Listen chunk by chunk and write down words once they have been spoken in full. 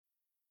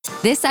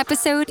This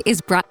episode is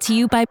brought to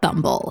you by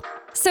Bumble.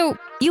 So,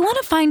 you want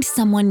to find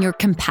someone you're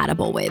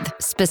compatible with,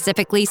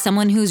 specifically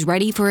someone who's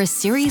ready for a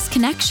serious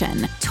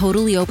connection,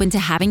 totally open to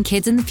having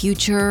kids in the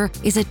future,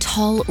 is a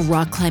tall,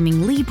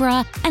 rock-climbing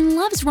Libra, and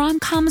loves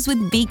rom-coms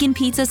with vegan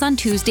pizzas on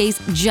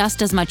Tuesdays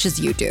just as much as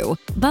you do.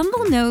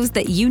 Bumble knows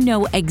that you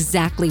know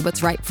exactly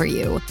what's right for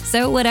you.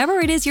 So whatever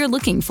it is you're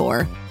looking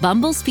for,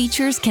 Bumble's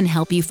features can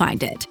help you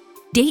find it.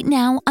 Date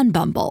now on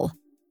Bumble.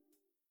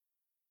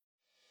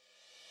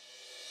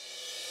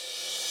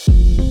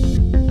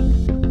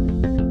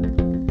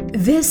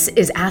 This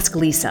is Ask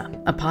Lisa,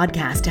 a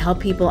podcast to help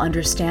people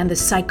understand the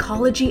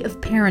psychology of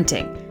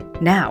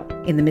parenting, now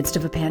in the midst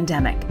of a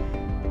pandemic.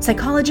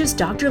 Psychologist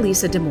Dr.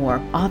 Lisa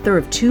Damour, author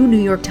of 2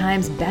 New York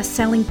Times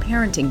best-selling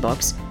parenting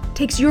books,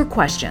 takes your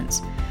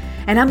questions.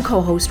 And I'm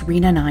co-host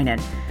Rena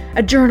Ninan,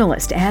 a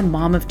journalist and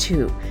mom of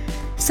 2.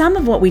 Some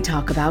of what we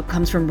talk about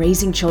comes from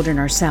raising children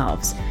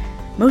ourselves.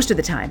 Most of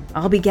the time,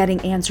 I'll be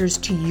getting answers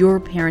to your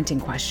parenting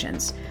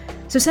questions.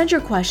 So send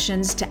your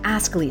questions to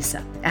Ask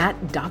Lisa at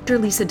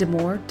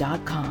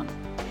drlisadamour.com.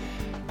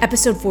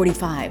 Episode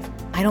 45,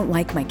 I don't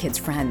like my kids'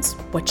 friends.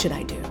 What should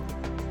I do?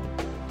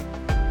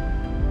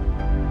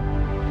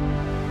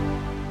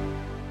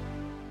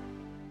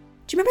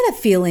 Do you remember that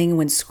feeling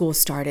when school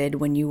started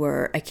when you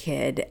were a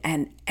kid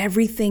and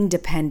everything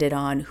depended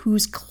on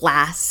whose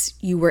class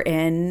you were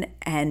in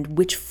and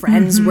which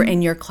friends were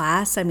in your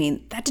class? I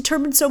mean, that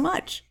determined so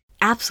much.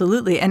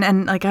 Absolutely.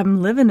 And like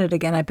I'm living it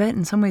again. I bet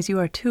in some ways you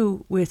are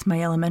too with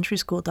my elementary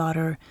school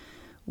daughter,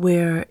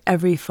 where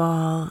every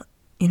fall,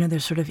 you know, they're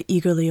sort of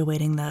eagerly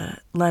awaiting the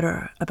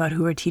letter about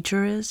who her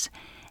teacher is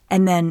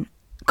and then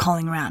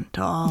calling around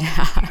to all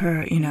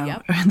her, you know,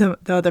 the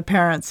other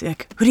parents,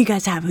 like, who do you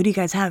guys have? Who do you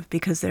guys have?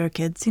 Because there are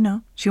kids, you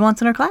know, she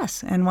wants in her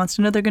class and wants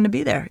to know they're going to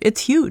be there.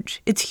 It's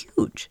huge. It's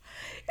huge.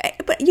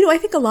 But, you know, I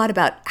think a lot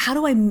about how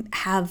do I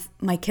have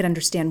my kid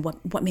understand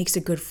what makes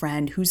a good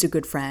friend, who's a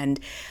good friend.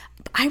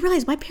 I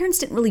realized my parents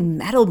didn't really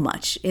meddle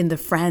much in the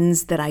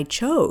friends that I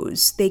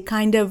chose. They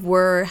kind of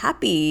were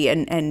happy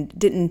and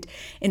didn't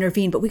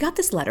intervene. But we got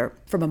this letter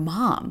from a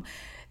mom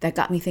that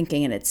got me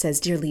thinking, and it says,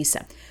 "Dear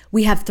Lisa,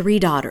 we have 3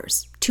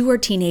 daughters. 2 are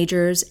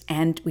teenagers,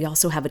 and we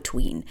also have a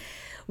tween.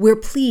 We're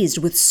pleased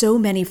with so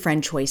many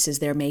friend choices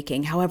they're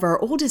making. However,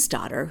 our oldest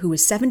daughter, who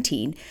is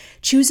 17,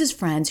 chooses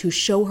friends who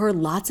show her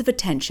lots of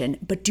attention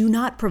but do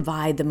not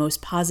provide the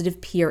most positive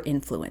peer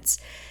influence.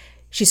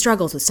 She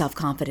struggles with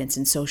self-confidence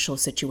in social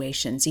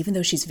situations, even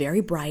though she's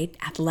very bright,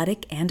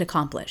 athletic, and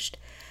accomplished.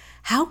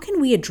 How can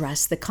we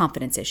address the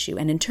confidence issue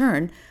and, in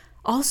turn,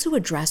 also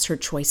address her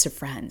choice of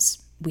friends?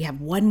 We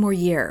have 1 more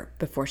year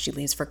before she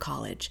leaves for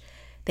college.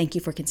 Thank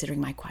you for considering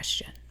my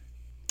question."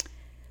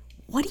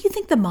 What do you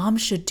think the mom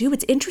should do?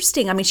 It's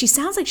interesting. I mean, she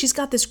sounds like she's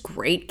got this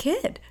great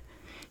kid.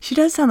 She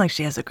does sound like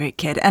she has a great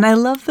kid. And I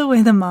love the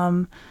way the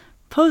mom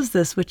posed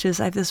this, which is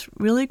I have this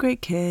really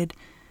great kid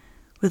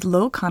with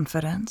low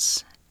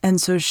confidence. And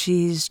so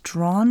she's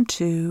drawn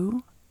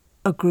to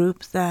a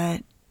group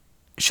that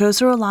shows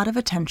her a lot of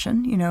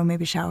attention, you know,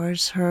 maybe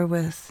showers her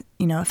with,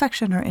 you know,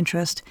 affection or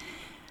interest.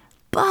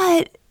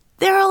 But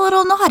they're a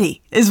little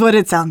naughty, is what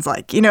it sounds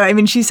like. You know, I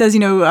mean, she says, you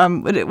know,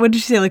 what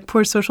did she say, like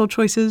poor social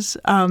choices?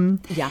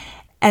 Yeah.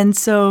 And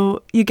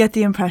so you get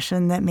the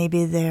impression that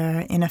maybe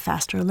they're in a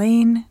faster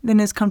lane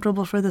than is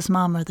comfortable for this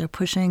mom, or they're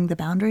pushing the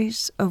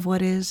boundaries of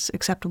what is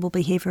acceptable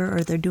behavior,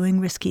 or they're doing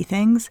risky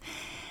things.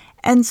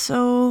 And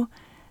so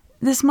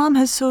this mom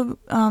has so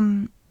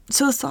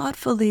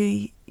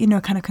thoughtfully, you know,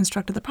 kind of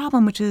constructed the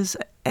problem, which is,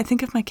 I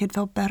think if my kid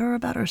felt better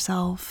about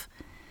herself,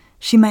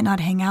 she might not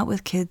hang out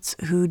with kids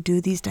who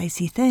do these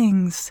dicey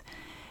things,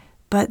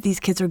 but these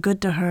kids are good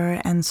to her,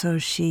 and so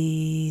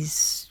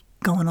she's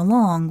going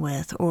along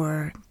with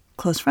or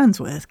close friends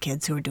with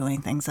kids who are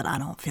doing things that I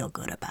don't feel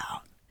good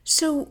about.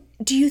 So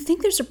do you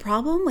think there's a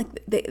problem?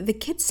 Like the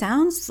kid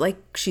sounds like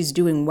she's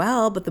doing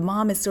well, but the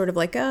mom is sort of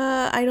like,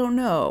 I don't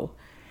know.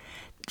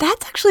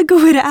 That's actually a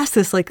good way to ask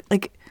this. Like,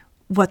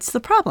 what's the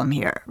problem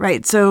here,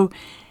 right? So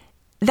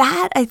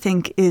that, I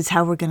think, is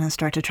how we're going to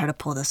start to try to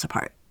pull this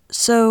apart.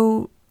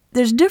 So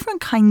there's different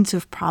kinds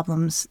of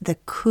problems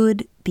that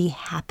could be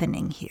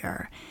happening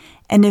here.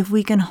 And if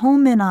we can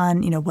home in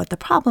on, you know, what the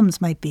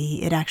problems might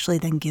be, it actually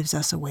then gives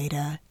us a way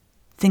to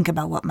think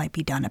about what might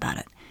be done about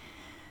it.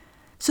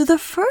 So the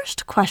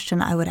first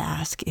question I would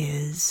ask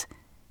is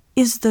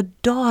the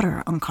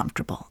daughter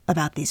uncomfortable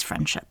about these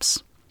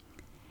friendships?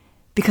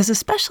 Because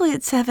especially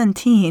at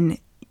 17,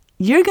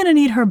 you're going to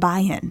need her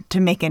buy-in to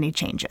make any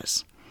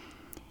changes.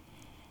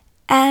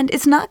 And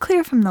it's not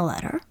clear from the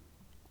letter,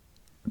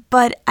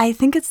 but I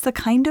think it's the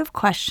kind of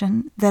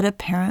question that a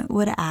parent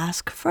would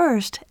ask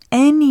first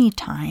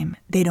anytime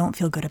they don't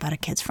feel good about a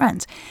kid's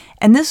friends.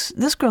 And this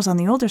girl's on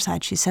the older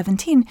side, she's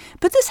 17,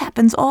 but this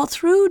happens all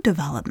through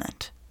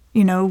development,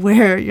 you know,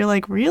 where you're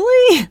like,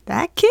 really?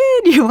 That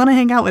kid? You want to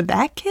hang out with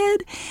that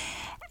kid?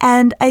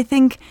 And I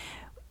think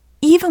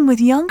even with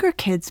younger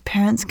kids,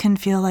 parents can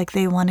feel like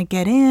they want to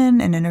get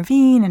in and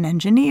intervene and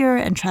engineer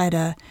and try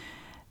to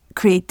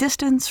create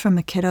distance from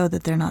a kiddo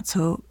that they're not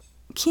so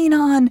keen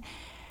on.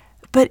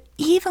 But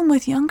even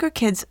with younger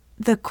kids,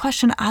 the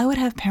question I would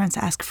have parents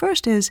ask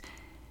first is,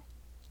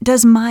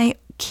 does my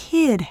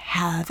kid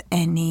have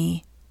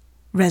any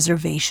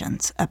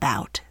reservations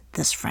about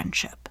this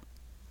friendship?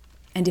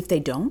 And if they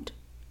don't,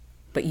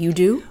 but you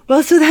do?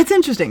 Well, so that's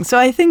interesting. So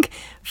I think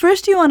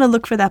first you want to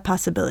look for that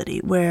possibility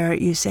where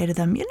you say to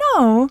them,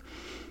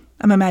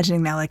 I'm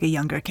imagining now like a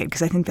younger kid,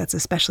 because I think that's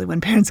especially when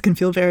parents can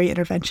feel very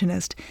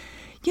interventionist.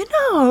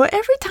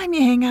 Every time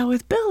you hang out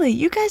with Billy,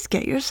 you guys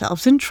get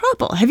yourselves in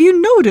trouble. Have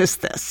you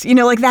noticed this?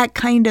 Like that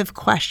kind of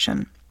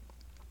question.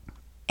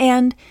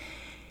 And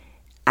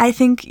I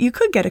think you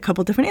could get a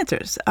couple different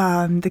answers.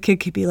 The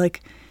kid could be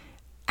like,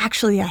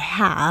 actually, I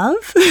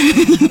have,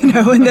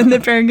 and then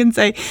the parent can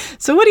say,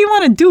 so what do you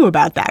want to do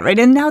about that, right?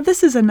 And now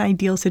this is an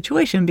ideal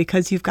situation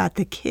because you've got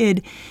the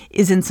kid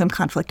is in some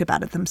conflict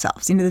about it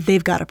themselves, that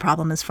they've got a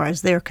problem as far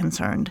as they're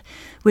concerned,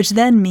 which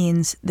then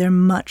means they're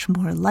much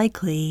more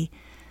likely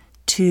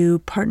to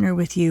partner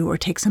with you or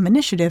take some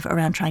initiative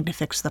around trying to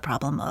fix the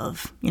problem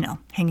of,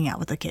 hanging out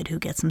with a kid who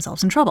gets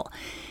themselves in trouble.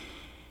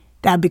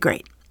 That'd be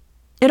great.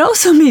 It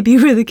also may be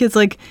where the kid's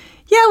like,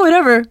 yeah,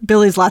 whatever,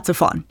 Billy's lots of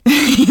fun,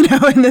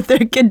 and that their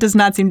kid does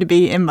not seem to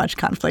be in much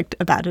conflict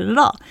about it at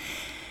all.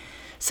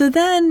 So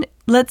then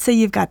let's say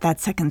you've got that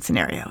second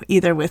scenario,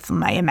 either with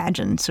my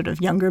imagined sort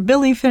of younger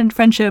Billy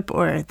friendship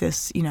or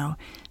this,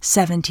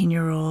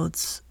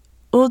 17-year-old's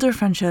older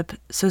friendship.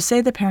 So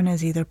say the parent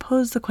has either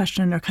posed the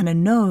question or kind of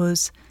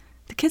knows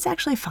the kid's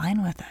actually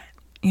fine with it.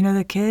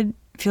 The kid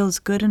feels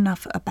good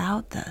enough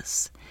about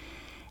this.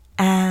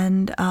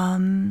 And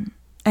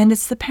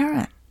it's the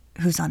parent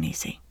who's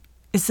uneasy.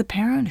 It's the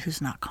parent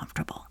who's not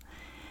comfortable.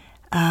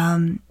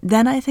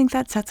 Then I think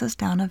that sets us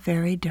down a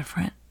very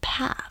different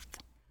path.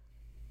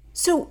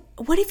 So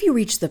what if you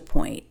reach the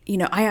point,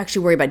 I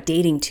actually worry about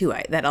dating too,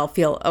 that I'll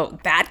feel,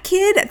 that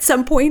kid at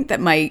some point, that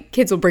my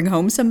kids will bring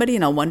home somebody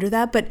and I'll wonder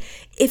that. But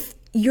if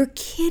your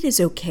kid is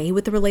okay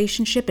with the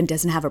relationship and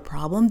doesn't have a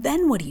problem,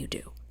 then what do you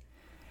do?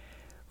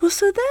 Well,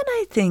 so then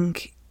I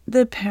think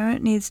the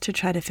parent needs to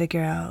try to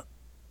figure out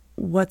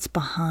what's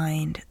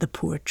behind the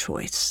poor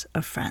choice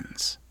of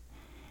friends.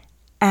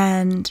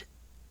 And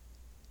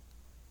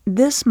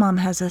this mom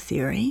has a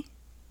theory,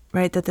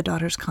 right, that the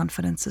daughter's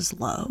confidence is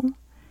low.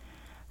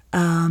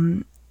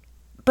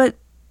 But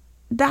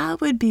that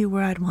would be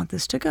where I'd want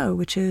this to go,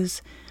 which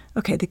is,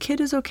 okay, the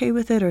kid is okay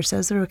with it or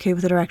says they're okay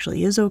with it or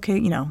actually is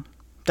okay,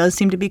 does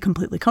seem to be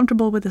completely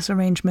comfortable with this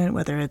arrangement,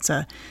 whether it's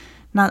a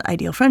not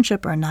ideal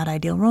friendship or a not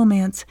ideal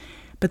romance,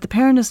 but the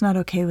parent is not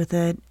okay with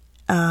it.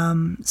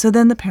 So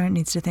then the parent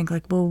needs to think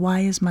like, well,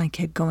 why is my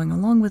kid going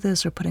along with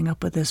this or putting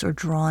up with this or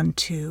drawn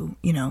to,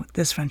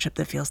 this friendship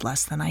that feels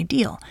less than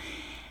ideal?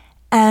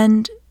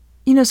 And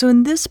so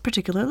in this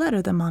particular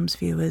letter, the mom's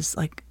view is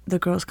like the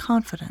girl's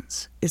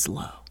confidence is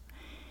low.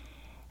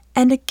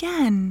 And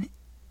again,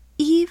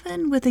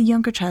 even with a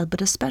younger child,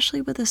 but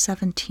especially with a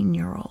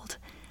 17-year-old,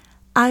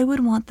 I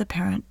would want the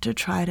parent to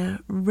try to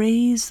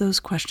raise those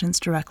questions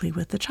directly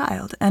with the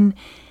child. And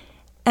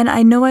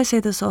I know I say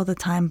this all the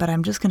time, but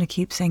I'm just going to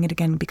keep saying it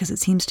again because it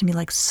seems to me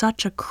like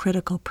such a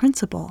critical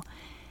principle.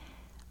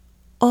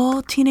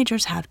 All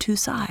teenagers have two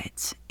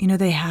sides.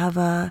 They have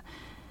a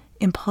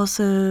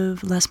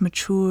impulsive, less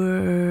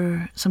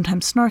mature,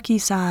 sometimes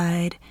snarky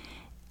side,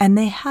 and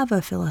they have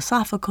a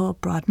philosophical,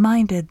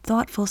 broad-minded,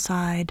 thoughtful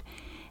side.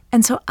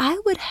 And so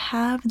I would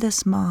have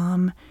this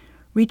mom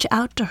reach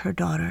out to her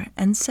daughter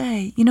and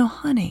say,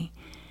 honey,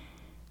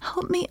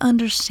 help me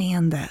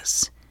understand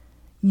this.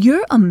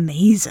 You're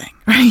amazing,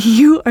 right?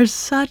 You are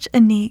such a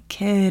neat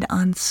kid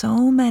on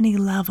so many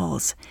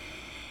levels.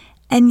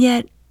 And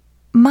yet,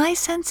 my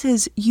sense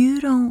is you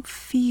don't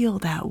feel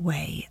that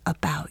way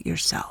about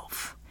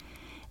yourself.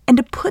 And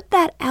to put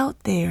that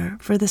out there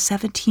for the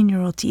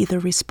 17-year-old to either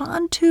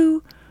respond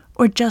to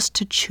or just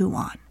to chew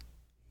on.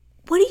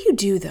 What do you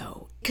do,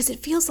 though? Because it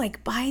feels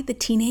like by the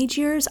teenage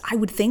years, I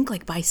would think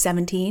like by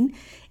 17,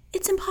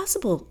 it's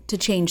impossible to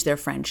change their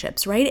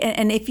friendships, right?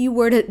 And if you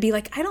were to be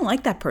like, I don't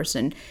like that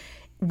person,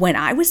 when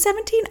I was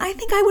 17, I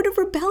think I would have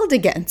rebelled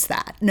against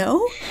that,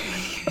 no?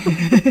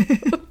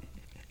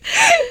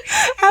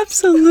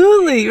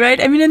 Absolutely,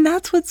 right? I mean, and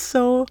that's what's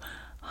so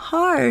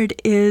hard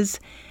is,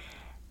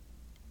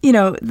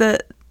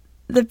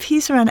 the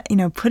piece around,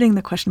 putting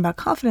the question about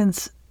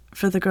confidence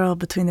for the girl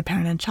between the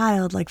parent and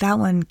child, like that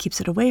one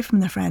keeps it away from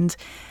the friends.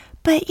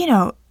 But,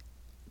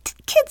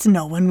 kids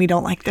know when we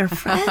don't like their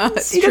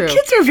friends. True.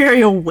 Kids are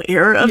very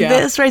aware of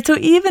this, right? So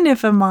even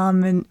if a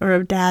mom or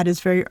a dad is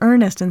very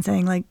earnest and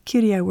saying like,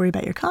 cutie, I worry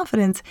about your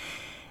confidence,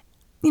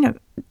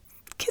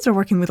 kids are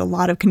working with a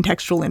lot of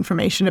contextual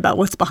information about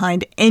what's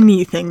behind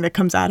anything that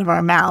comes out of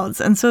our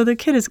mouths. And so the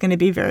kid is going to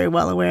be very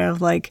well aware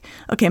of like,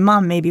 okay,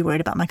 mom may be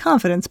worried about my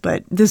confidence,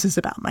 but this is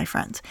about my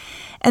friends.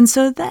 And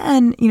so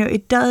then,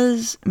 it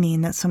does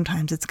mean that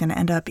sometimes it's going to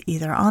end up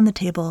either on the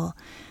table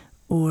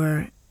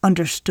or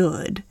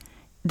understood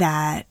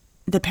that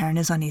the parent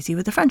is uneasy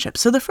with the friendship.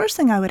 So the first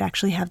thing I would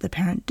actually have the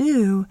parent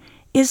do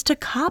is to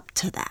cop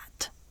to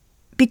that.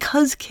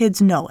 Because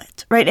kids know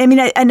it, right? I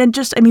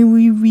mean,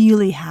 we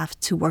really have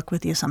to work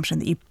with the assumption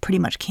that you pretty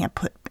much can't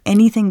put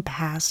anything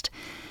past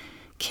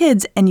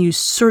kids, and you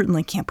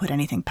certainly can't put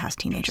anything past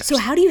teenagers. So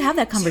how do you have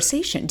that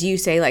conversation? Do you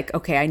say like,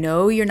 okay, I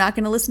know you're not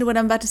going to listen to what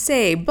I'm about to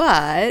say,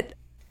 but...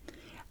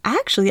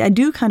 Actually, I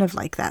do kind of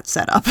like that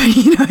setup,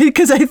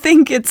 because I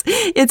think it's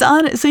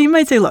on. So you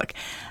might say, look,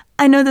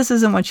 I know this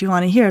isn't what you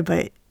want to hear,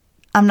 but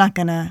I'm not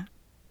going to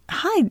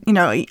hide,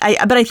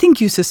 but I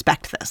think you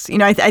suspect this.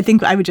 I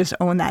think I would just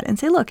own that and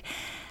say, look,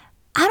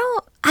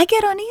 I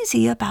get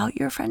uneasy about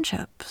your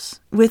friendships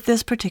with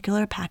this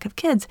particular pack of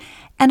kids,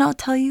 and I'll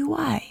tell you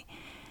why.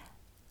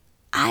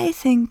 I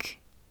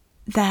think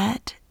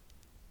that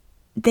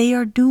they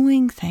are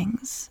doing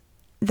things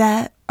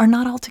that are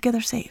not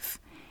altogether safe.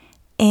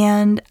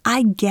 And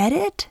I get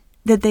it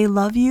that they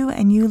love you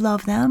and you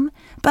love them,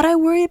 but I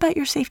worry about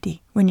your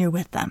safety when you're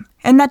with them.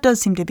 And that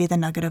does seem to be the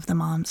nugget of the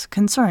mom's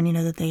concern,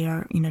 that they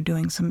are,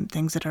 doing some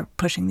things that are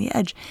pushing the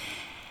edge.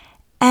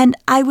 And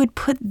I would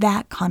put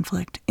that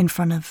conflict in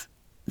front of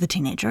the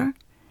teenager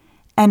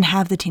and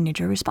have the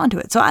teenager respond to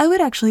it. So I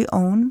would actually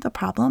own the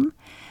problem.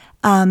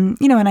 And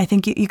I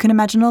think you can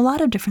imagine a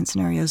lot of different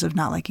scenarios of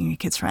not liking your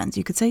kids' friends.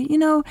 You could say,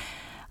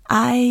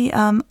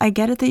 I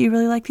get it that you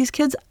really like these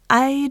kids.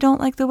 I don't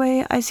like the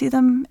way I see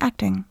them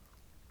acting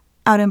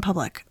out in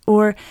public.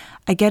 Or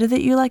I get it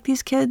that you like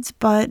these kids,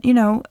 but,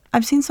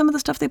 I've seen some of the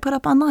stuff they put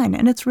up online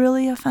and it's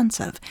really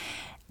offensive.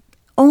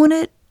 Own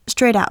it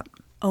straight out.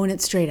 Own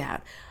it straight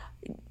out.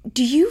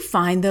 Do you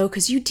find, though,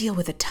 because you deal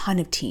with a ton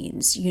of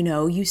teens,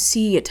 you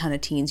see a ton of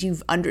teens,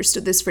 you've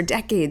understood this for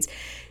decades,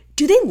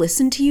 do they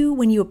listen to you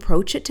when you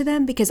approach it to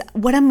them? Because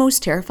what I'm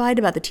most terrified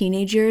about the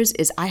teenagers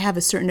is I have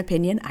a certain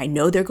opinion. I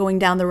know they're going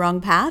down the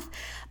wrong path,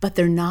 but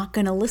they're not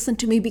going to listen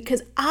to me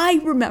because I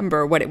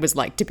remember what it was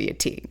like to be a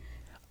teen.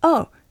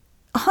 Oh,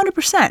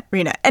 100%,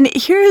 Rena. And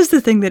here's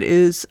the thing that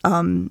is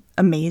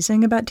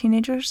amazing about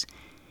teenagers.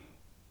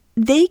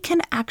 They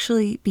can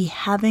actually be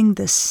having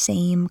the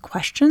same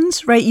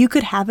questions, right? You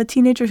could have a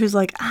teenager who's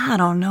like, I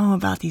don't know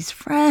about these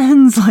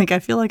friends. Like, I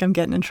feel like I'm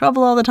getting in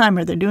trouble all the time,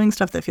 or they're doing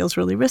stuff that feels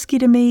really risky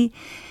to me.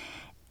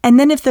 And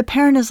then if the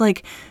parent is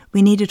like,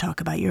 we need to talk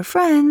about your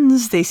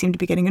friends. They seem to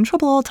be getting in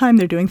trouble all the time.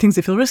 They're doing things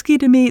that feel risky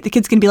to me. The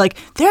kid's going to be like,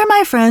 they're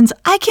my friends.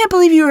 I can't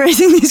believe you were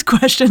raising these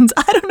questions.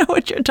 I don't know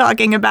what you're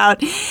talking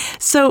about.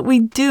 So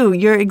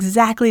you're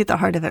exactly at the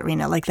heart of it,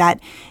 Rena. Like that,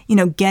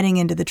 getting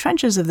into the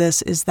trenches of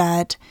this is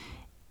that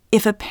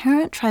if a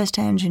parent tries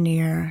to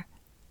engineer,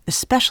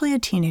 especially a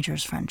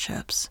teenager's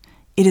friendships,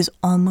 it is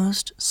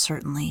almost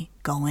certainly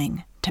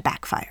going to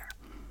backfire.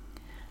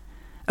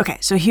 Okay,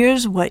 so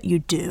here's what you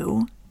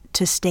do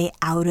to stay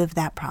out of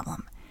that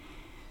problem.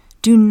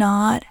 Do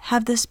not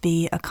have this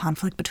be a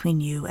conflict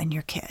between you and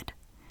your kid.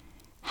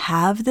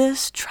 Have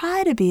this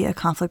try to be a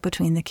conflict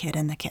between the kid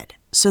and the kid.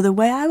 So the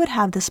way I would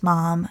have this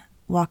mom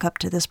walk up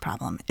to this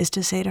problem is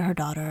to say to her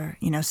daughter,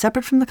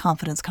 separate from the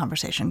confidence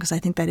conversation, because I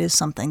think that is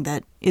something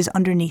that is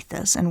underneath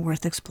this and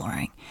worth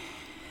exploring.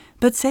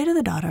 But say to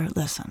the daughter,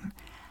 listen,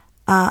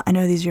 I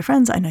know these are your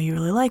friends. I know you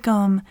really like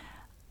them.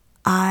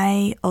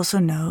 I also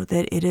know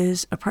that it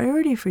is a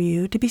priority for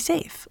you to be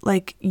safe.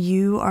 Like,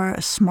 you are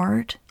a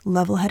smart,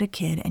 level-headed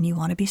kid and you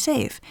want to be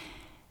safe.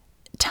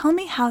 Tell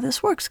me how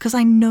this works, because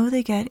I know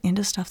they get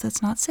into stuff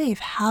that's not safe.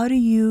 How do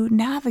you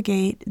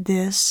navigate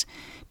this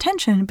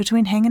tension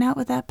between hanging out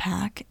with that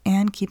pack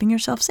and keeping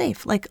yourself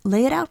safe? Like,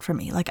 lay it out for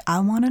me. Like, I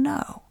want to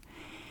know.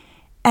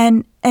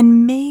 And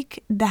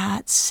make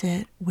that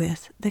sit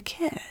with the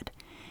kid.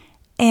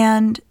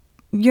 And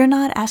you're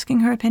not asking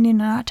her opinion,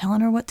 you're not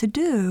telling her what to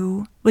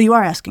do. Well, you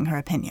are asking her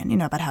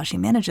opinion, about how she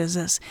manages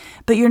this.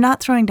 But you're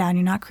not throwing down,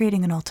 you're not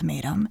creating an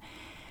ultimatum.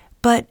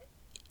 But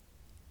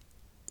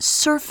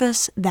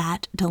surface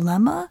that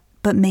dilemma,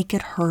 but make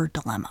it her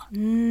dilemma.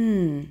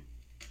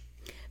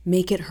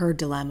 Make it her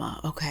dilemma.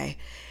 Okay.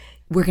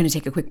 We're going to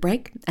take a quick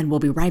break, and we'll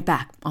be right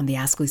back on the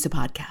Ask Lisa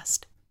podcast.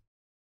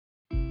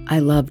 I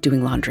love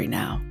doing laundry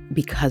now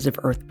because of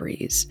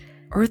EarthBreeze.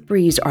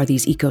 EarthBreeze are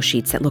these eco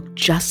sheets that look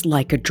just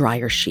like a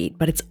dryer sheet,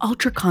 but it's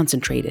ultra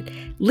concentrated,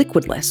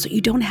 liquidless, so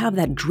you don't have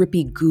that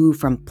drippy goo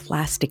from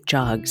plastic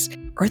jugs.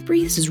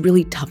 EarthBreeze is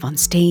really tough on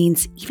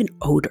stains, even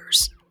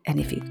odors. And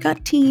if you've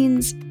got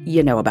teens,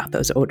 you know about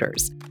those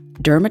odors.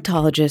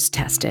 Dermatologist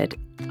tested,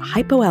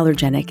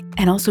 hypoallergenic,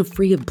 and also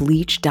free of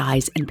bleach,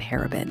 dyes, and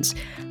parabens.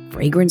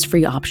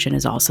 Fragrance-free option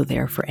is also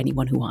there for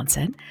anyone who wants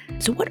it.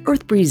 So what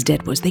EarthBreeze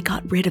did was they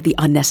got rid of the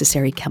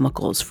unnecessary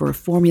chemicals for a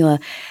formula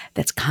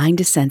that's kind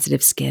to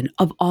sensitive skin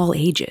of all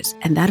ages,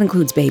 and that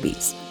includes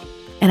babies.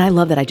 And I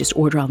love that I just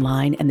order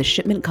online and the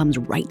shipment comes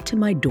right to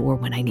my door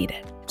when I need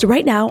it. So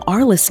right now,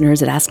 our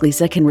listeners at Ask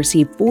Lisa can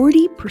receive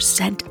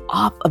 40%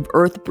 off of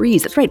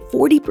EarthBreeze. That's right,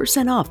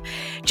 40% off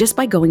just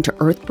by going to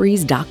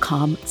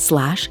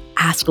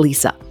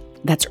earthbreeze.com/AskLisa.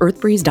 That's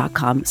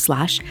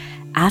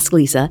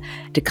earthbreeze.com/AskLisa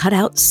to cut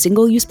out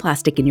single-use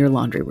plastic in your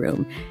laundry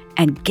room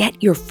and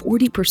get your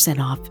 40%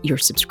 off your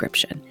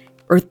subscription.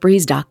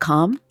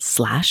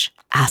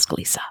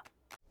 earthbreeze.com/AskLisa.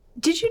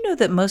 Did you know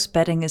that most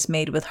bedding is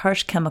made with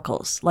harsh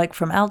chemicals like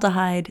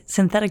formaldehyde,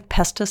 synthetic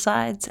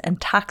pesticides,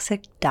 and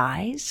toxic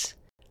dyes?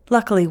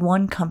 Luckily,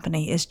 one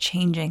company is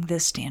changing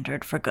this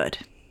standard for good.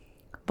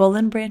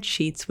 Boll & Branch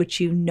sheets, which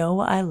you know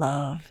I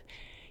love,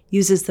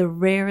 uses the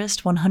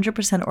rarest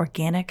 100%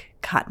 organic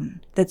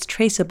cotton that's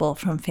traceable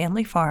from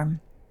family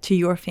farm to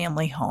your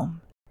family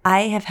home.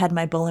 I have had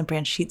my Boll &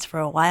 Branch sheets for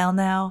a while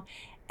now,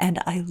 and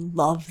I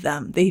love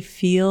them. They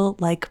feel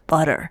like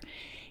butter.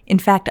 In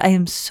fact, I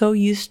am so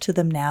used to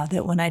them now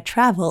that when I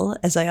travel,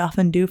 as I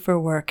often do for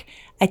work,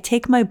 I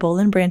take my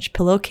Boll & Branch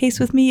pillowcase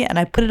with me and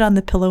I put it on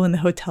the pillow in the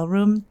hotel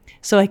room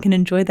so I can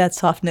enjoy that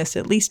softness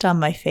at least on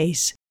my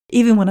face,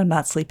 even when I'm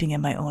not sleeping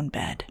in my own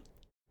bed.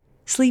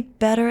 Sleep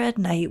better at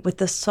night with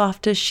the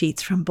softest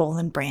sheets from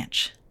Boll &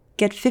 Branch.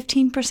 Get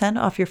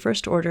 15% off your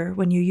first order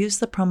when you use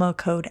the promo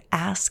code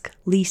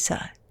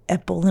AskLisa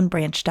at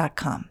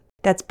bollandbranch.com.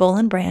 That's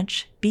Boll &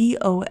 Branch,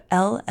 BOLLAND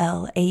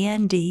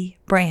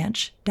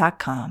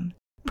branch.com.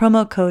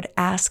 Promo code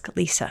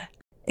AskLisa.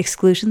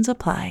 Exclusions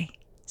apply.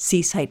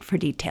 See site for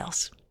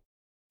details.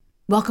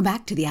 Welcome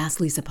back to the Ask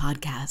Lisa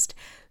podcast.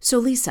 So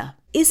Lisa,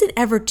 is it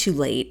ever too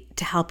late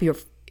to help your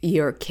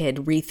kid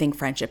rethink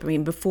friendship? I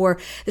mean, before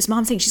this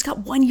mom's saying she's got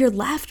 1 year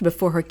left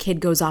before her kid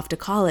goes off to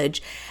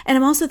college. And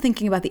I'm also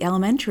thinking about the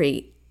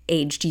elementary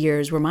aged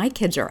years where my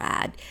kids are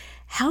at.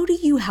 How do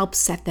you help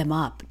set them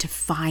up to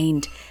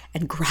find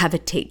and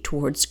gravitate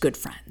towards good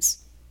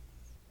friends?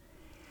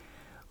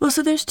 Well,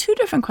 so there's two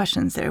different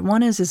questions there.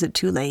 One is it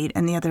too late?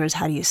 And the other is,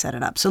 how do you set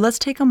it up? So let's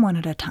take them one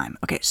at a time.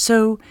 Okay,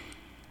 so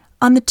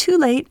on the too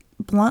late,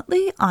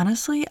 bluntly,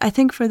 honestly, I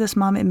think for this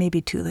mom, it may be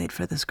too late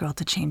for this girl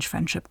to change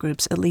friendship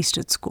groups, at least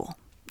at school,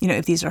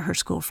 if these are her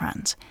school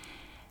friends.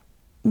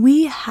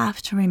 We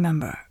have to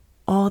remember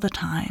all the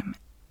time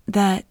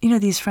that,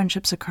 these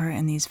friendships occur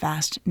in these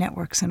vast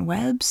networks and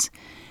webs.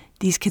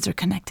 These kids are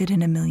connected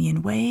in a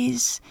million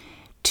ways.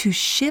 To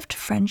shift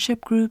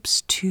friendship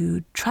groups,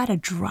 to try to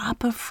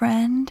drop a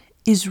friend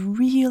is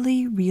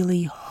really,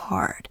 really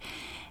hard.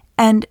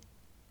 And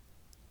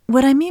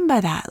what I mean by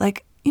that,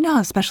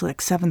 especially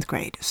like 7th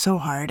grade, so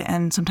hard.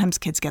 And sometimes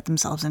kids get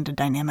themselves into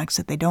dynamics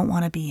that they don't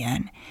want to be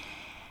in.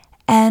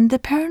 And the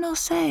parent will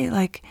say,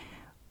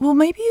 well,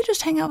 maybe you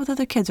just hang out with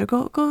other kids or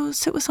go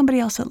sit with somebody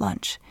else at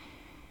lunch.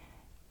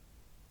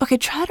 Okay,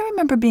 try to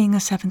remember being a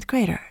 7th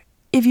grader.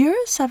 If you're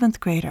a 7th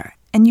grader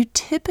and you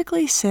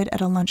typically sit at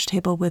a lunch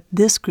table with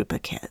this group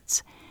of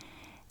kids,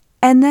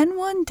 and then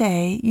one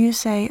day you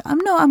say, I'm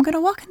going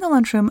to walk in the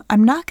lunchroom.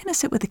 I'm not going to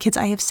sit with the kids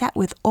I have sat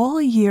with all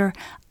year.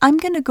 I'm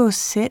going to go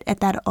sit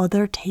at that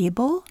other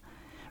table,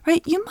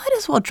 right? You might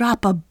as well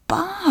drop a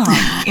bomb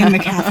in the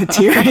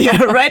cafeteria,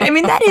 right? I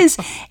mean, that is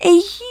a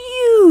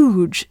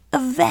huge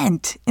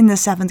event in the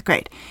 7th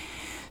grade.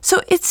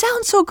 So it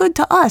sounds so good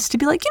to us to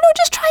be like,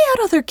 just try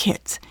out other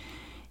kids.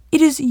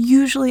 It is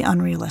usually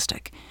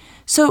unrealistic.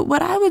 So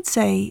what I would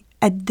say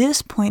at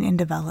this point in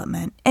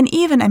development, and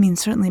even,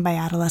 certainly by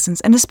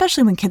adolescence, and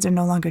especially when kids are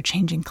no longer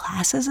changing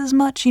classes as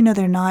much,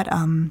 they're not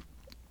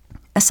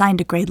assigned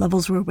to grade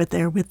levels where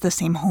they're with the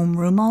same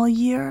homeroom all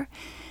year,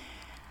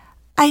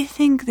 I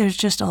think there's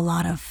just a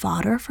lot of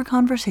fodder for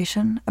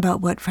conversation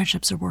about what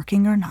friendships are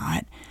working or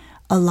not,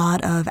 a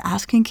lot of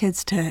asking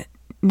kids to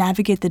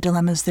navigate the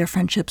dilemmas their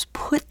friendships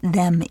put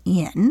them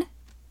in,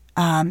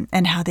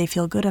 and how they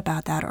feel good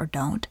about that or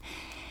don't.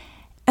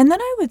 And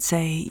then I would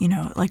say,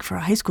 for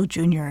a high school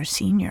junior or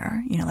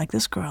senior, like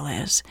this girl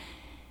is,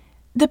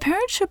 the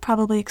parents should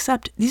probably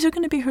accept these are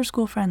going to be her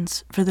school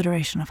friends for the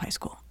duration of high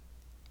school.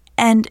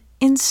 And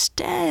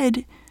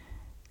instead,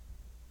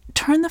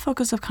 turn the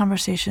focus of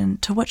conversation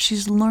to what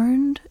she's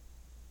learned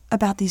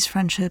about these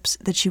friendships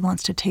that she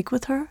wants to take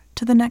with her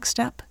to the next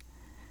step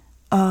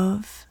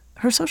of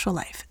her social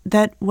life.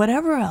 That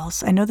whatever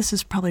else, I know this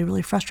is probably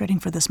really frustrating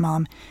for this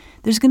mom,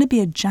 there's going to be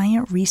a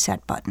giant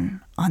reset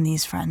button on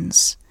these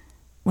friends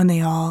when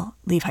they all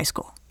leave high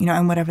school,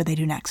 and whatever they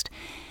do next.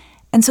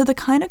 And so the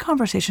kind of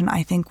conversation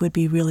I think would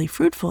be really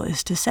fruitful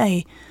is to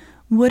say,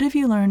 what have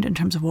you learned in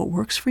terms of what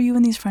works for you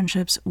in these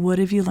friendships? What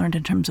have you learned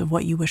in terms of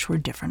what you wish were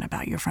different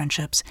about your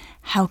friendships?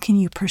 How can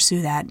you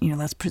pursue that?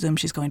 Let's presume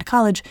she's going to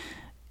college.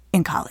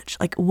 In college,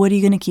 what are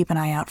you going to keep an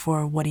eye out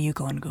for? What are you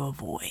going to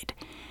avoid?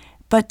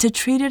 But to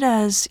treat it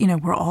as,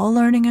 we're all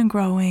learning and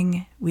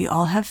growing. We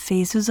all have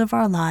phases of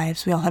our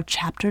lives. We all have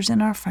chapters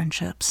in our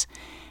friendships.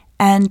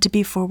 And to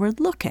be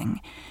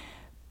forward-looking.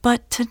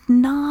 But to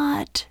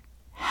not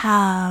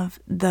have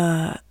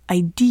the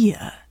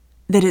idea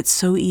that it's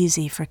so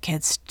easy for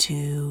kids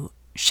to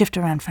shift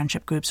around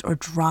friendship groups or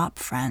drop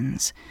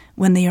friends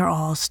when they are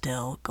all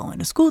still going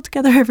to school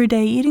together every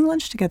day, eating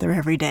lunch together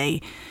every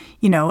day,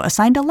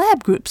 assigned to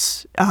lab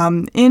groups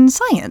in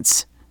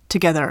science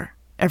together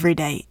every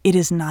day. It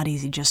is not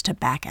easy just to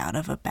back out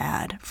of a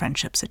bad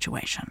friendship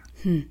situation.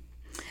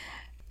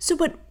 So,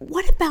 but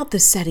what about the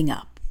setting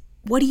up?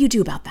 What do you do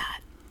about that?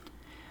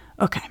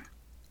 Okay.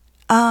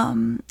 A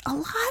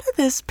lot of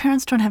this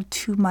parents don't have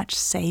too much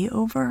say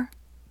over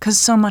because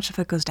so much of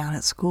it goes down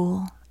at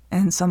school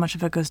and so much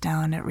of it goes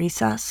down at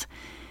recess.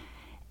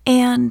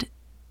 And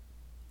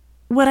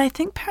what I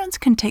think parents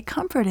can take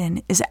comfort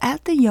in is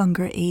at the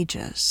younger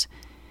ages,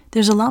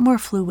 there's a lot more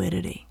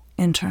fluidity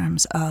in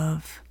terms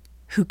of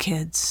who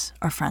kids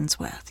are friends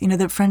with.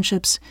 That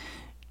friendships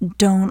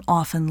don't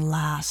often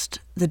last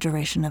the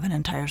duration of an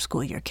entire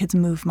school year. Kids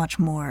move much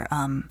more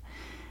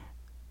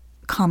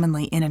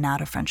commonly in and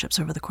out of friendships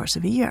over the course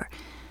of a year.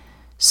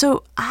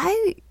 So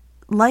I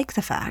like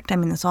the fact,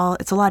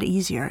 it's a lot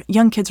easier.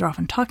 Young kids are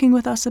often talking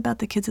with us about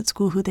the kids at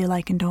school, who they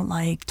like and don't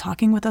like,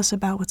 talking with us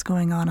about what's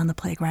going on the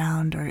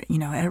playground or,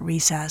 at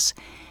recess.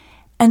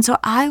 And so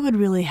I would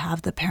really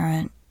have the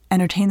parent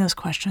entertain those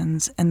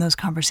questions and those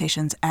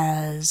conversations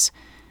as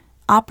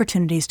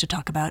opportunities to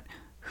talk about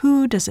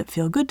who does it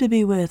feel good to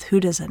be with, who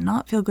does it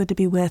not feel good to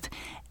be with,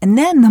 and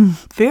then the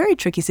very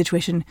tricky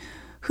situation,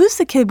 who's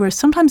the kid where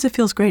sometimes it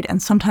feels great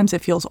and sometimes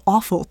it feels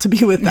awful to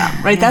be with them,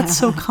 right? That's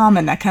so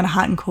common, that kind of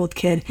hot and cold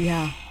kid.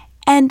 Yeah.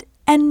 And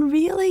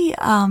really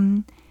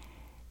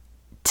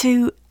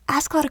to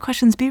ask a lot of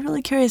questions, be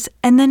really curious,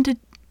 and then to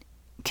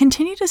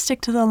continue to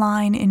stick to the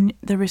line in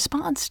the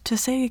response to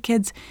say to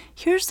kids,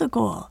 here's the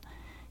goal.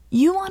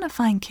 You want to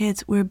find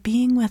kids where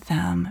being with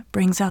them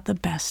brings out the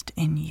best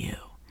in you.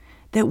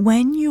 That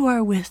when you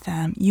are with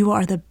them, you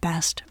are the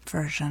best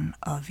version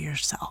of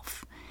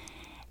yourself.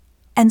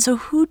 And so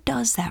who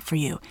does that for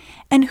you?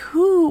 And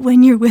who,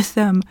 when you're with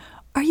them,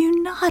 are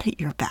you not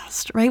at your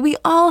best, right? We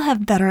all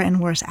have better and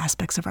worse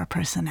aspects of our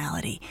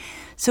personality.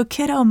 So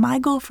kiddo, my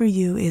goal for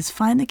you is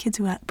find the kids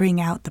who bring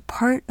out the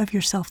part of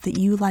yourself that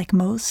you like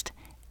most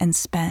and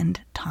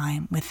spend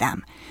time with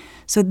them.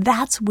 So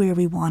that's where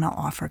we want to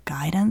offer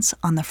guidance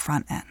on the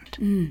front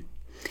end.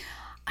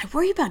 I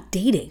worry about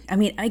dating.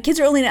 My kids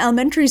are only in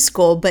elementary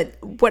school, but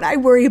what I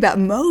worry about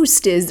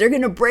most is they're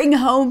going to bring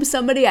home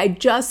somebody I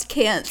just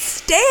can't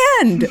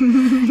stand.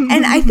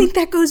 And I think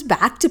that goes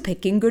back to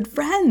picking good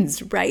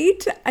friends,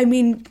 right?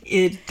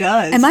 It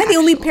does. Am I the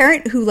only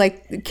parent who,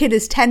 the kid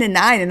is 10 and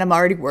 9 and I'm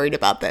already worried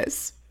about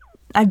this?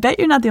 I bet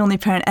you're not the only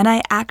parent. And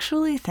I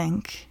actually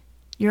think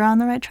you're on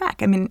the right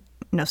track.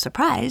 No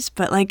surprise,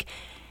 but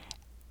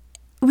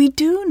we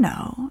do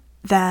know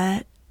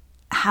that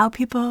how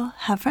people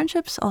have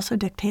friendships also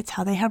dictates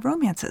how they have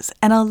romances.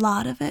 And a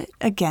lot of it,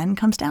 again,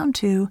 comes down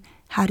to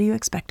how do you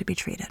expect to be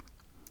treated?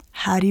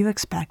 How do you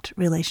expect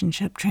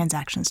relationship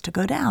transactions to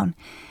go down?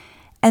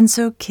 And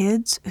so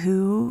kids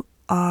who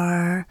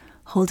are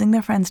holding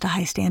their friends to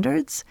high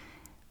standards,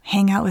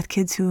 hang out with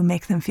kids who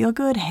make them feel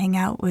good, hang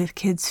out with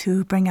kids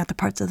who bring out the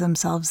parts of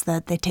themselves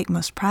that they take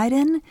most pride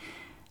in,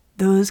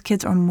 those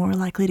kids are more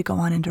likely to go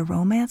on into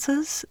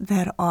romances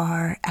that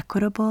are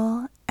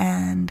equitable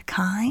and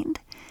kind.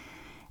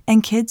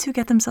 And kids who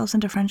get themselves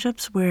into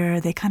friendships where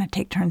they kind of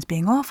take turns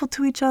being awful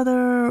to each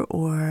other,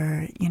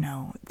 or,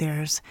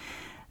 there's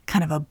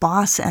kind of a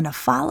boss and a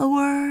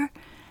follower,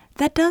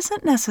 that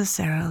doesn't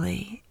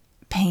necessarily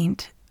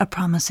paint a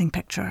promising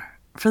picture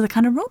for the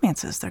kind of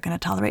romances they're going to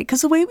tolerate.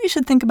 Because the way we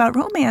should think about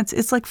romance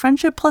is like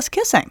friendship plus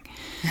kissing,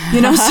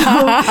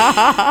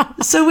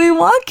 So we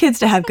want kids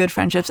to have good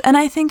friendships. And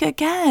I think,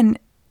 again,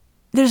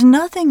 there's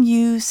nothing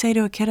you say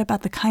to a kid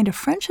about the kind of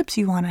friendships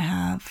you want to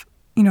have,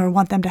 or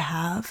want them to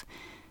have,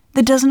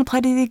 that doesn't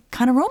apply to the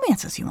kind of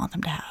romances you want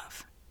them to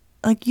have.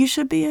 You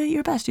should be at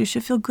your best. You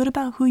should feel good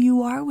about who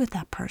you are with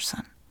that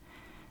person.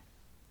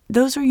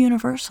 Those are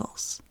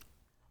universals.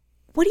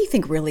 What do you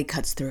think really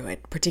cuts through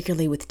it,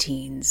 particularly with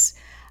teens,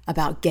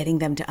 about getting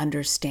them to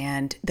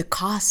understand the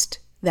cost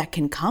that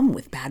can come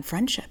with bad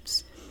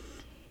friendships?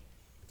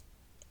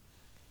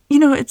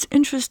 It's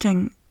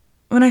interesting.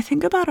 When I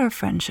think about our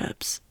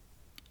friendships,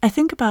 I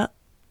think about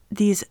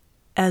these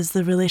as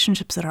the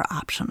relationships that are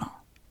optional.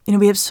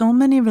 We have so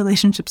many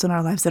relationships in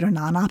our lives that are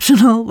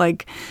non-optional,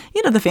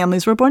 the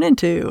families we're born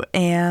into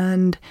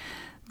and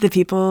the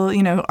people,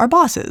 our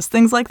bosses,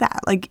 things like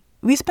that.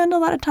 We spend a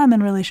lot of time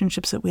in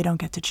relationships that we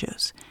don't get to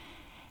choose.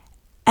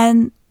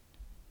 And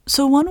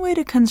so one way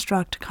to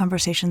construct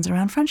conversations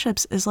around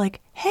friendships is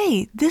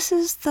hey, this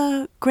is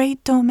the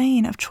great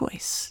domain of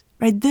choice,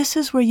 right? This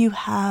is where you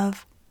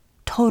have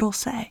total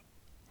say.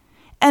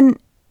 And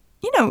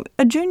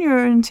a junior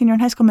and senior in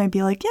high school might be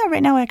yeah,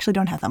 right now I actually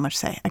don't have that much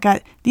say. I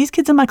got these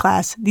kids in my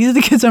class. These are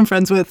the kids I'm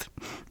friends with.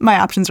 My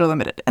options are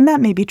limited. And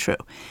that may be true.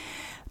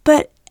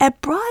 But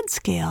at broad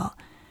scale,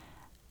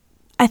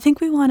 I think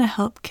we want to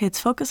help kids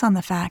focus on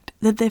the fact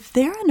that if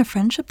they're in a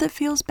friendship that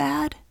feels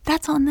bad,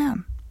 that's on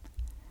them.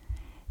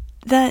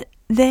 That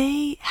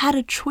they had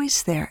a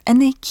choice there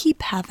and they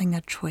keep having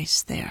a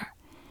choice there.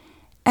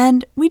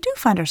 And we do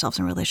find ourselves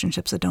in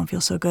relationships that don't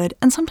feel so good,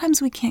 and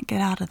sometimes we can't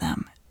get out of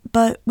them.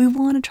 But we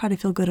want to try to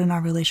feel good in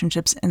our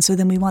relationships, and so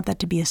then we want that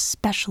to be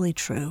especially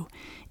true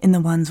in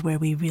the ones where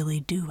we really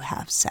do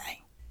have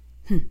say.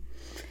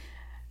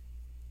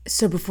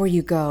 So before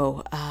you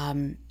go,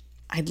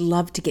 I'd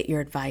love to get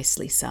your advice,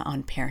 Lisa,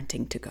 on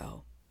parenting to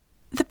go.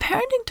 The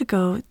parenting to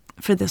go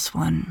for this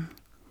one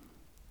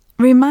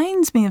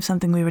reminds me of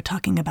something we were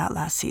talking about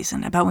last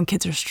season, about when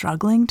kids are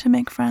struggling to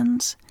make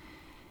friends.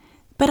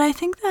 But I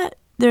think that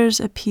there's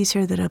a piece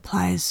here that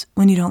applies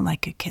when you don't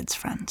like a kid's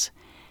friends.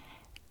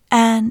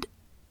 And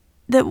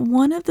that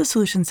one of the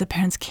solutions that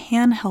parents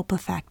can help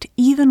affect,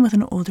 even with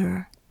an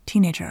older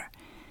teenager,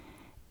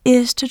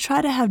 is to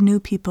try to have new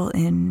people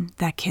in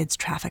that kid's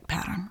traffic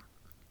pattern,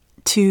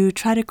 to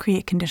try to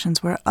create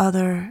conditions where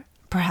other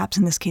perhaps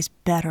in this case,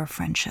 better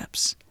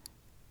friendships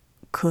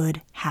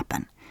could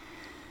happen.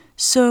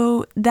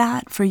 So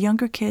that for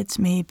younger kids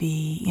may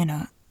be,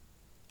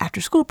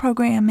 after-school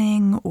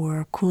programming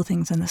or cool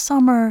things in the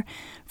summer.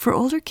 For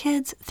older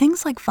kids,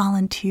 things like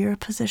volunteer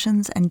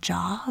positions and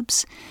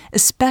jobs,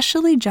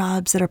 especially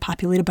jobs that are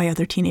populated by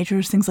other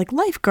teenagers, things like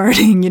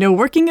lifeguarding,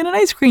 working in an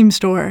ice cream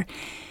store.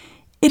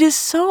 It is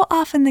so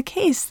often the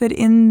case that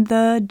in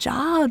the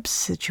job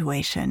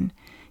situation,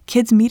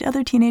 kids meet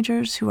other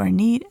teenagers who are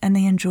neat and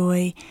they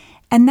enjoy,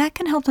 and that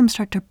can help them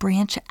start to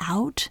branch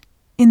out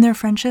in their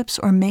friendships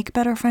or make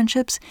better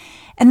friendships.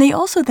 And they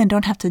also then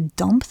don't have to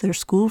dump their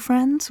school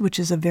friends, which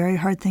is a very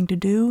hard thing to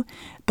do,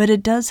 but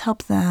it does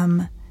help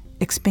them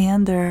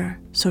expand their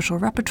social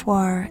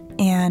repertoire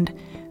and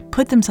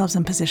put themselves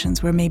in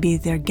positions where maybe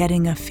they're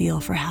getting a feel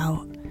for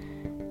how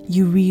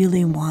you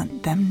really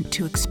want them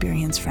to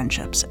experience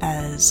friendships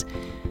as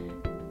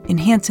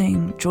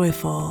enhancing,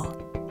 joyful,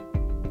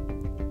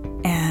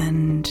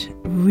 and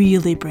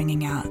really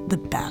bringing out the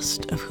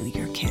best of who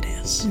your kid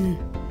is.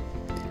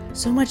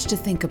 So much to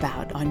think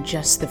about on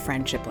just the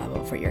friendship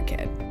level for your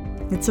kid.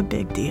 It's a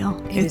big deal.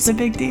 It's a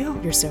big deal.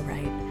 You're so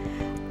right.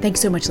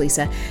 Thanks so much,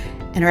 Lisa.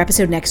 In our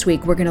episode next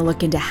week, we're going to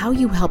look into how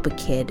you help a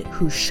kid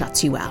who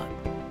shuts you out.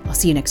 I'll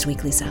see you next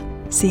week, Lisa.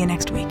 See you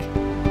next week.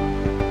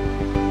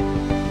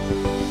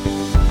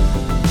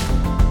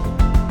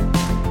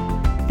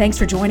 Thanks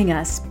for joining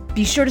us.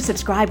 Be sure to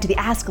subscribe to the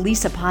Ask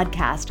Lisa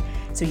podcast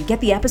so you get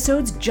the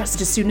episodes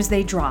just as soon as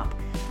they drop.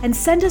 And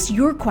send us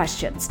your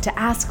questions to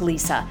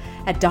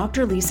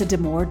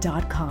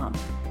asklisa@drlisadamour.com.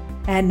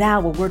 And now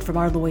a word from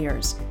our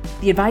lawyers.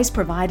 The advice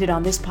provided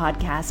on this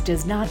podcast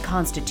does not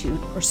constitute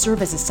or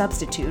serve as a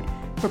substitute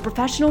for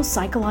professional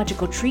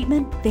psychological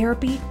treatment,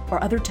 therapy,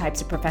 or other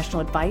types of professional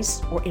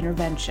advice or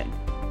intervention.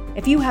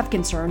 If you have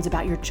concerns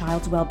about your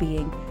child's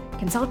well-being,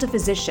 consult a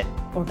physician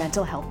or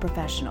mental health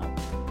professional.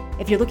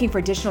 If you're looking for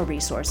additional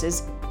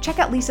resources, check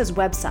out Lisa's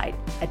website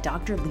at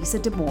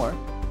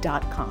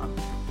drlisadamour.com.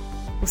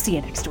 We'll see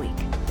you next week.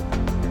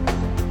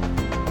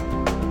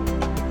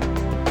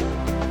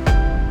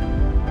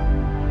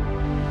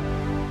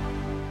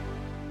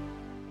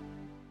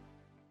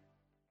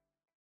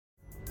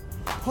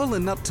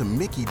 Pulling up to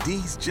Mickey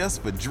D's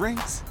just for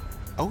drinks?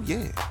 Oh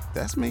yeah,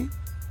 that's me.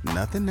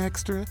 Nothing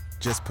extra,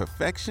 just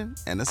perfection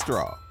and a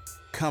straw.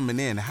 Coming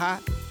in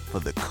hot for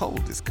the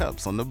coldest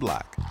cups on the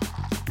block.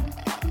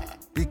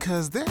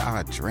 Because there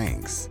are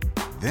drinks.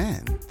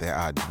 Then there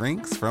are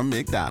drinks from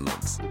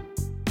McDonald's.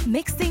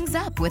 Mix things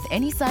up with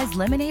any size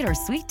lemonade or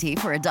sweet tea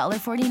for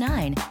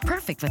 $1.49.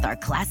 Perfect with our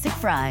classic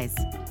fries.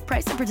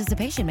 Price and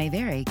participation may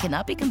vary.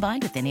 Cannot be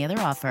combined with any other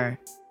offer.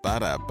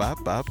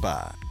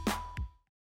 Ba-da-ba-ba-ba.